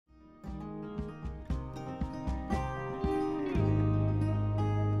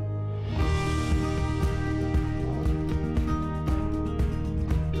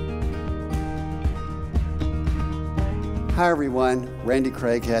Hi everyone, Randy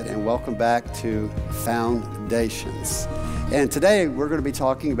Craighead, and welcome back to Foundations. And today we're going to be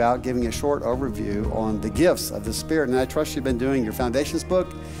talking about giving a short overview on the gifts of the Spirit. And I trust you've been doing your Foundations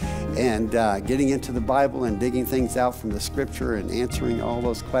book and getting into the Bible and digging things out from the Scripture and answering all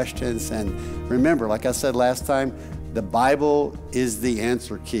those questions. And remember, like I said last time, the Bible is the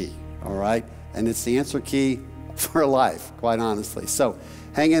answer key, all right? And it's the answer key for life, quite honestly. So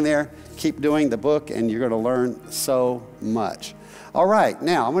hang in there, keep doing the book, and you're going to learn so much. All right,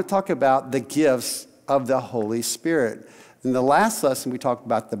 now I'm going to talk about the gifts of the Holy Spirit. In the last lesson, we talked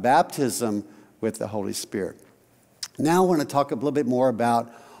about the baptism with the Holy Spirit. Now I want to talk a little bit more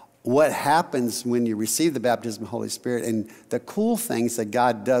about what happens when you receive the baptism of the Holy Spirit and the cool things that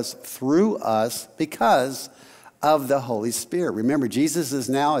God does through us because of the Holy Spirit. Remember, Jesus is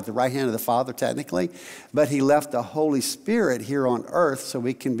now at the right hand of the Father, technically, but he left the Holy Spirit here on earth so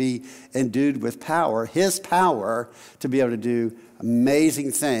we can be endued with power, his power, to be able to do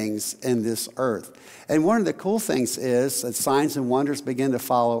amazing things in this earth. And one of the cool things is that signs and wonders begin to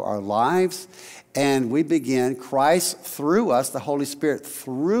follow our lives, and we begin, Christ through us, the Holy Spirit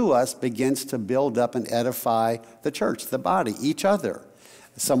through us, begins to build up and edify the church, the body, each other.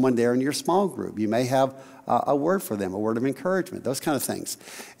 Someone there in your small group, you may have a word for them, a word of encouragement, those kind of things.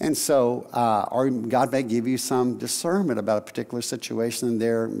 And so, or God may give you some discernment about a particular situation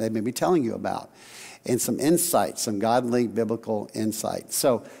they may be telling you about, and some insight, some godly biblical insight.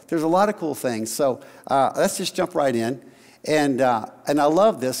 So there's a lot of cool things. So let's just jump right in. And I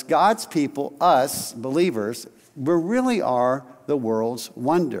love this. God's people, us believers, we really are the world's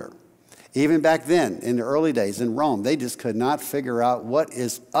wonder. Even back then, in the early days in Rome, they just could not figure out what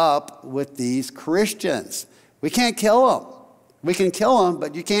is up with these Christians. We can't kill them. We can kill them,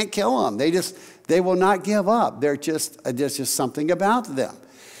 but you can't kill them. They will not give up. There's just something about them.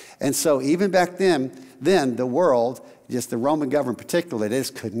 And so even back then the world, just the Roman government particularly, they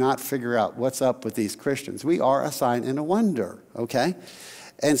just could not figure out what's up with these Christians. We are a sign and a wonder, okay?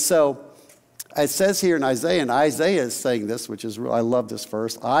 And so it says here in Isaiah, and Isaiah is saying this, which is real, I love this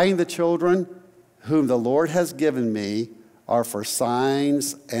verse, I and the children whom the Lord has given me are for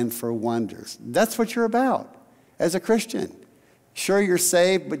signs and for wonders. That's what you're about as a Christian. Sure, you're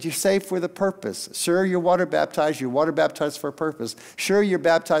saved, but you're saved for the purpose. Sure, you're water baptized for a purpose. Sure, you're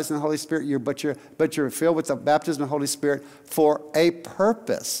baptized in the Holy Spirit, but you're filled with the baptism of the Holy Spirit for a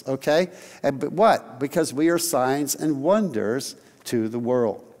purpose, okay? But what? Because we are signs and wonders to the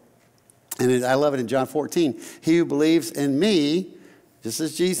world. And I love it in John 14. He who believes in me, just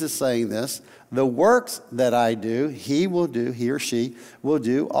as Jesus saying this, the works that I do, he or she will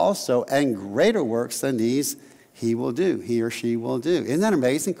do also, and greater works than these he or she will do. Isn't that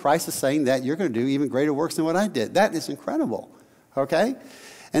amazing? Christ is saying that you're going to do even greater works than what I did. That is incredible, okay?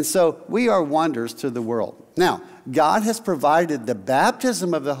 And so we are wonders to the world. Now, God has provided the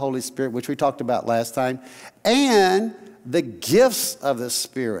baptism of the Holy Spirit, which we talked about last time, and the gifts of the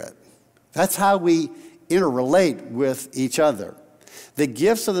Spirit. That's how we interrelate with each other. The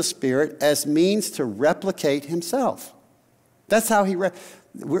gifts of the Spirit as means to replicate himself. That's how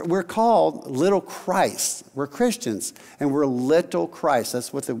we're called little Christ. We're Christians, and we're little Christ.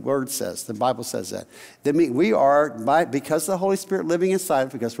 That's what the word says. The Bible says that. That means we are, because of the Holy Spirit living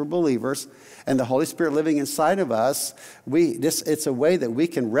inside, because we're believers, and the Holy Spirit living inside of us, it's a way that we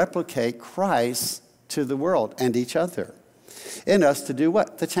can replicate Christ to the world and each other. In us to do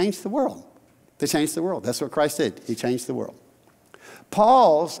what? To change the world. To change the world. That's what Christ did. He changed the world.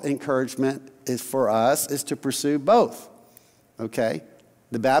 Paul's encouragement for us is to pursue both. Okay?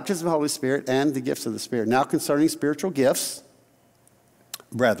 The baptism of the Holy Spirit and the gifts of the Spirit. Now concerning spiritual gifts,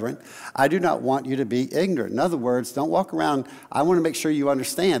 brethren, I do not want you to be ignorant. In other words, don't walk around. I want to make sure you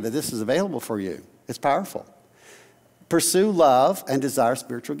understand that this is available for you. It's powerful. Pursue love and desire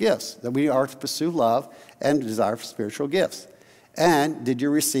spiritual gifts. That we are to pursue love and desire for spiritual gifts. And did you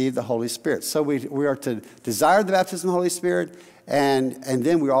receive the Holy Spirit? So we are to desire the baptism of the Holy Spirit, and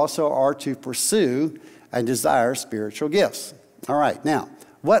then we also are to pursue and desire spiritual gifts. All right, now,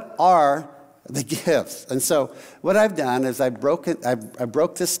 what are the gifts? And so what I've done is I broke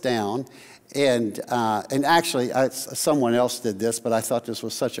this down, and actually someone else did this, but I thought this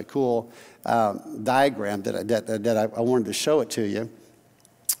was such a cool diagram that I wanted to show it to you.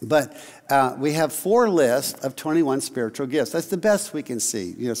 But we have 4 lists of 21 spiritual gifts. That's the best we can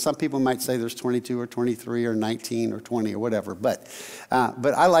see. You know, some people might say there's 22 or 23 or 19 or 20 or whatever. But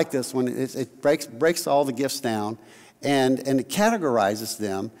I like this one. It breaks all the gifts down, and it categorizes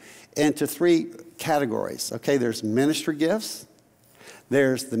them into 3 categories. Okay, there's ministry gifts,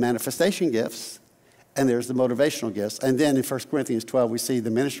 there's the manifestation gifts, and there's the motivational gifts. And then in 1 Corinthians 12, we see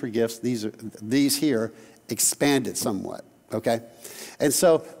the ministry gifts. These here expanded somewhat. okay? And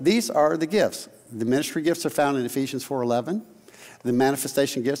so these are the gifts. The ministry gifts are found in Ephesians 4:11. The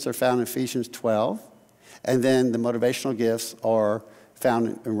manifestation gifts are found in Ephesians 12. And then the motivational gifts are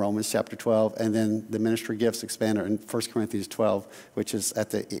found in Romans chapter 12. And then the ministry gifts expanded in 1 Corinthians 12, which is at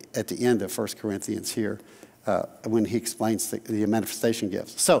the end of 1 Corinthians here, when he explains the manifestation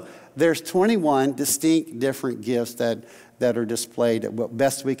gifts. So there's 21 distinct different gifts that are displayed at what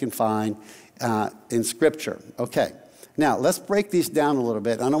best we can find in Scripture. Okay, now let's break these down a little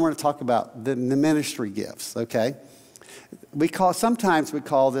bit. I don't want to talk about the ministry gifts, okay? Sometimes we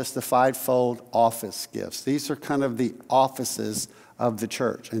call this the fivefold office gifts. These are kind of the offices of the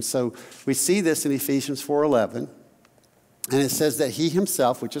church. And so we see this in Ephesians 4:11, and it says that he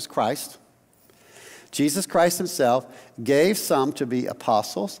himself, which is Christ, Jesus Christ himself, gave some to be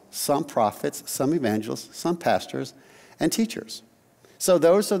apostles, some prophets, some evangelists, some pastors, and teachers. So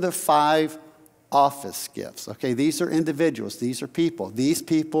those are the five office gifts. Okay, these are individuals. These are people. These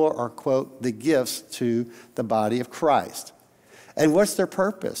people are, quote, the gifts to the body of Christ. And what's their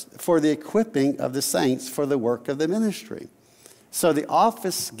purpose? For the equipping of the saints for the work of the ministry. So the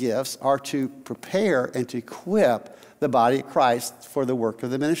office gifts are to prepare and to equip the body of Christ for the work of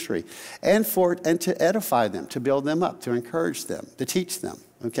the ministry, and to edify them, to build them up, to encourage them, to teach them,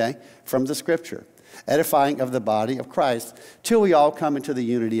 okay, from the Scripture. Edifying of the body of Christ till we all come into the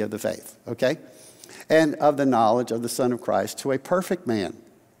unity of the faith, okay? And of the knowledge of the Son of Christ to a perfect man.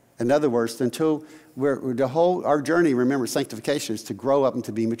 In other words, until our journey, remember, sanctification is to grow up and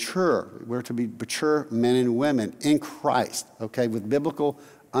to be mature. We're to be mature men and women in Christ, okay, with biblical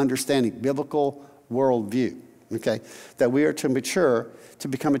understanding, biblical worldview, okay, that we are to mature, to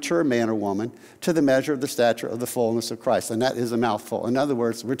become a mature man or woman to the measure of the stature of the fullness of Christ. And that is a mouthful. In other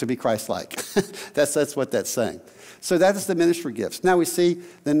words, we're to be Christ-like. That's what that's saying. So that is the ministry gifts. Now we see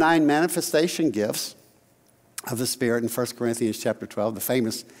the 9 manifestation gifts of the Spirit in 1 Corinthians chapter 12, the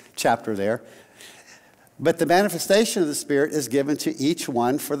famous chapter there. But the manifestation of the Spirit is given to each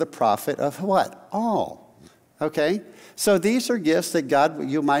one for the profit of what? All. Okay? So these are gifts that God,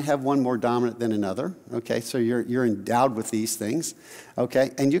 you might have one more dominant than another. Okay? So you're endowed with these things.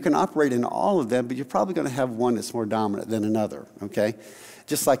 Okay? And you can operate in all of them, but you're probably going to have one that's more dominant than another. Okay?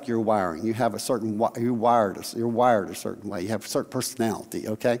 Just like your wiring. You have a certain, you're wired a certain way. You have a certain personality.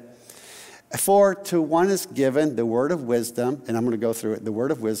 Okay? For to one is given the word of wisdom, and I'm going to go through it, the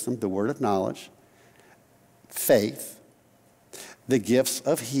word of wisdom, the word of knowledge, faith, the gifts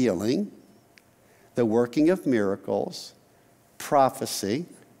of healing, the working of miracles, prophecy,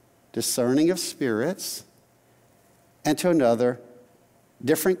 discerning of spirits, and to another,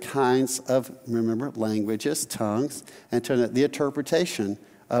 different kinds of, remember, languages, tongues, and to the interpretation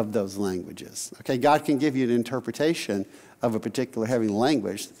of those languages. Okay, God can give you an interpretation of a particular heavenly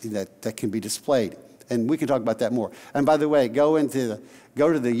language that can be displayed. And we can talk about that more. And by the way, go to the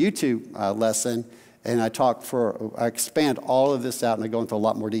YouTube lesson, and I expand all of this out, and I go into a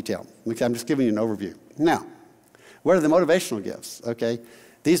lot more detail. Okay, I'm just giving you an overview. Now, what are the motivational gifts? Okay,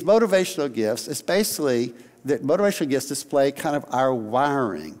 these motivational gifts, it's basically, the motivational gifts display kind of our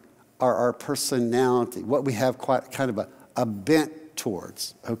wiring, our personality, what we have kind of a bent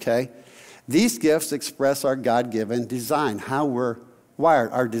towards, okay? These gifts express our God-given design, how we're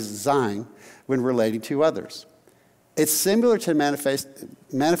wired, our design when relating to others. It's similar to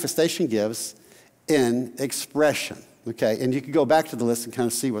manifestation gifts in expression, okay? And you can go back to the list and kind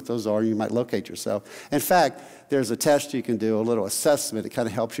of see what those are, and you might locate yourself. In fact, there's a test you can do, a little assessment. It kind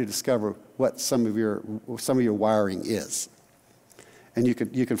of helps you discover what some of your wiring is. And you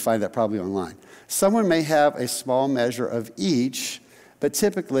can find that probably online. Someone may have a small measure of each, but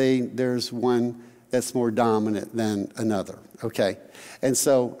typically there's one that's more dominant than another, okay? And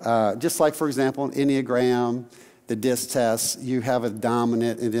so just like, for example, an Enneagram, the DISC test, you have a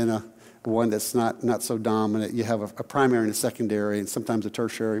dominant and then one that's not so dominant. You have a primary and a secondary and sometimes a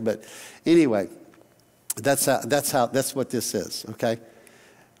tertiary. But anyway, that's what this is, okay?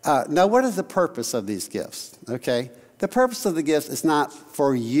 Now, what is the purpose of these gifts, okay? The purpose of the gifts is not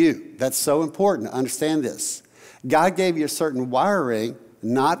for you. That's so important to understand this. God gave you a certain wiring,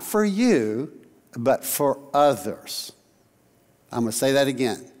 not for you, but for others. I'm going to say that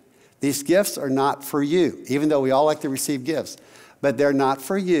again. These gifts are not for you, even though we all like to receive gifts. But they're not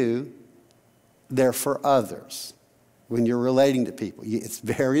for you. They're for others when you're relating to people. It's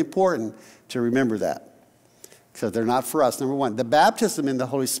very important to remember that. So they're not for us. Number one, the baptism in the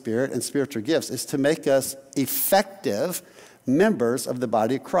Holy Spirit and spiritual gifts is to make us effective members of the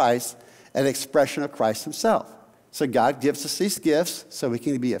body of Christ, an expression of Christ himself. So God gives us these gifts so we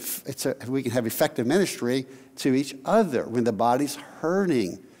can have effective ministry to each other when the body's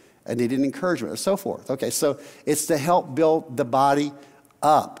hurting and needed encouragement, and so forth. Okay, so it's to help build the body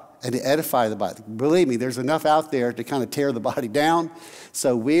up and to edify the body. Believe me, there's enough out there to kind of tear the body down.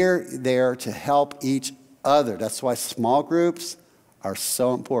 So we're there to help each other. That's why small groups are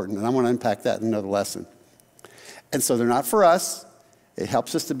so important. And I want to unpack that in another lesson. And so they're not for us. It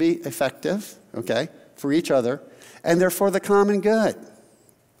helps us to be effective, okay, for each other. And they're for the common good.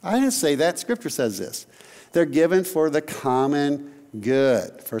 I didn't say that. Scripture says this. They're given for the common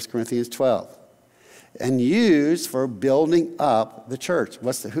good. 1 Corinthians 12. And used for building up the church.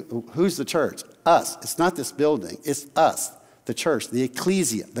 Who's the church? Us. It's not this building. It's us, the church, the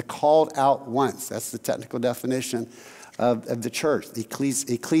ecclesia, the called out ones. That's the technical definition of the church.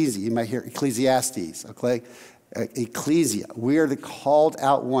 Ecclesia. You might hear Ecclesiastes, okay? Ecclesia. We are the called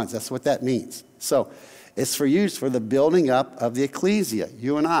out ones. That's what that means. So it's used for the building up of the ecclesia,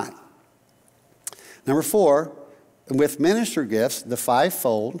 you and I. Number 4, with ministry gifts, the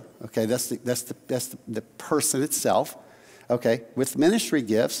fivefold, okay, that's the person itself, okay. With ministry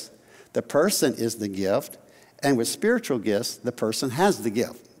gifts, the person is the gift, and with spiritual gifts, the person has the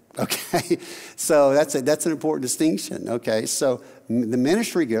gift, okay. So that's an important distinction, okay. So the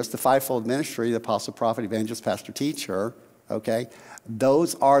ministry gifts, the fivefold ministry, the apostle, prophet, evangelist, pastor, teacher, okay,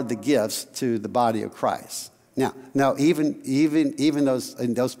 those are the gifts to the body of Christ. Now, even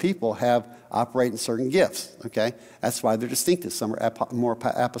those people operate in certain gifts, okay? That's why they're distinctive. Some are more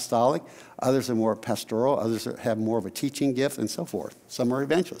apostolic, others are more pastoral, others have more of a teaching gift, and so forth. Some are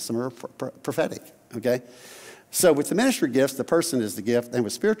evangelists, some are prophetic, okay? So with the ministry gifts, the person is the gift, and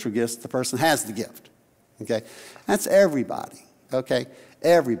with spiritual gifts, the person has the gift, okay? That's everybody, okay?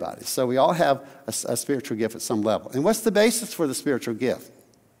 Everybody. So we all have a spiritual gift at some level. And what's the basis for the spiritual gift?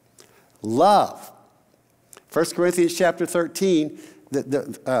 Love. 1 Corinthians chapter 13,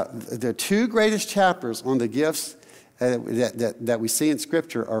 the two greatest chapters on the gifts that we see in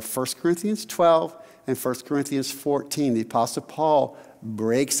Scripture are 1 Corinthians 12 and 1 Corinthians 14. The Apostle Paul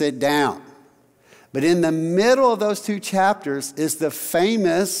breaks it down. But in the middle of those two chapters is the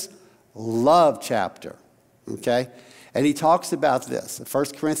famous love chapter, okay? And he talks about this, 1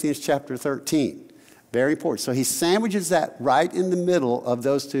 Corinthians chapter 13. Very important. So he sandwiches that right in the middle of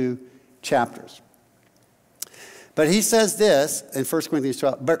those two chapters. But he says this in 1 Corinthians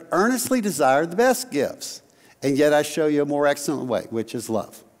 12, but earnestly desire the best gifts, and yet I show you a more excellent way, which is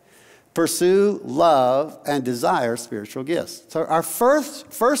love. Pursue love and desire spiritual gifts. So our first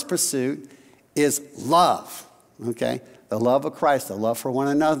pursuit is love, okay? The love of Christ, the love for one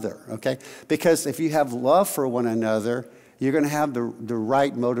another, okay? Because if you have love for one another, you're going to have the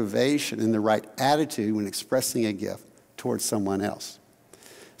right motivation and the right attitude when expressing a gift towards someone else.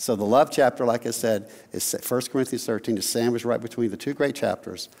 So the love chapter, like I said, is 1 Corinthians 13, is sandwiched right between the two great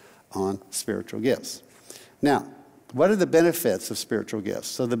chapters on spiritual gifts. Now, what are the benefits of spiritual gifts?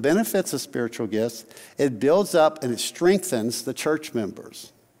 So the benefits of spiritual gifts, it builds up and it strengthens the church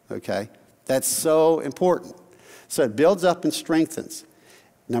members, okay? That's so important. So it builds up and strengthens.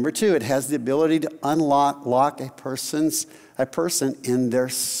 Number 2, it has the ability to unlock a person in their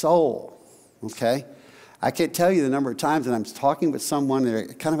soul, okay? I can't tell you the number of times that I'm talking with someone, they're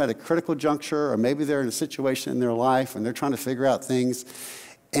kind of at a critical juncture, or maybe they're in a situation in their life and they're trying to figure out things,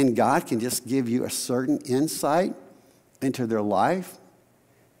 and God can just give you a certain insight into their life.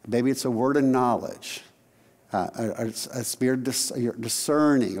 Maybe it's a word of knowledge, a spirit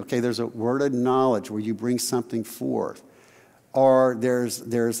discerning. Okay, there's a word of knowledge where you bring something forth. Or there's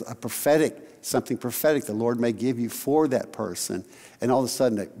a something prophetic the Lord may give you for that person. And all of a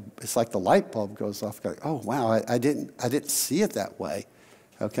sudden, it's like the light bulb goes off. Oh, wow, I didn't see it that way,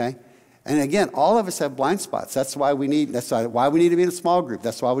 okay? And again, all of us have blind spots. That's why we need to be in a small group.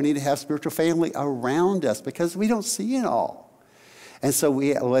 That's why we need to have spiritual family around us, because we don't see it all. And so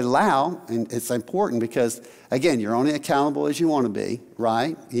we allow, and it's important because, again, you're only accountable as you want to be,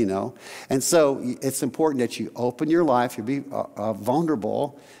 right? You know, and so it's important that you open your life, you be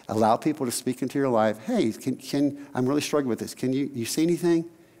vulnerable, allow people to speak into your life. Hey, I'm really struggling with this. Can you see anything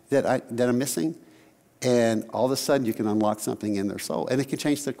that I'm missing? And all of a sudden, you can unlock something in their soul, and it can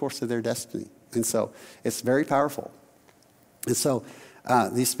change the course of their destiny. And so it's very powerful. And so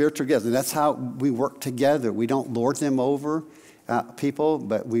these spiritual gifts, and that's how we work together. We don't lord them over people,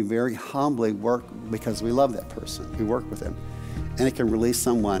 but we very humbly work because we love that person. We work with them, and it can release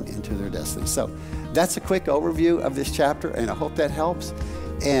someone into their destiny. So that's a quick overview of this chapter, and I hope that helps.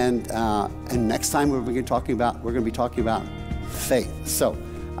 And next time we're going to be talking about faith. So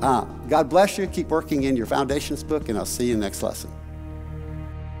God bless you. Keep working in your foundations book, and I'll see you in the next lesson.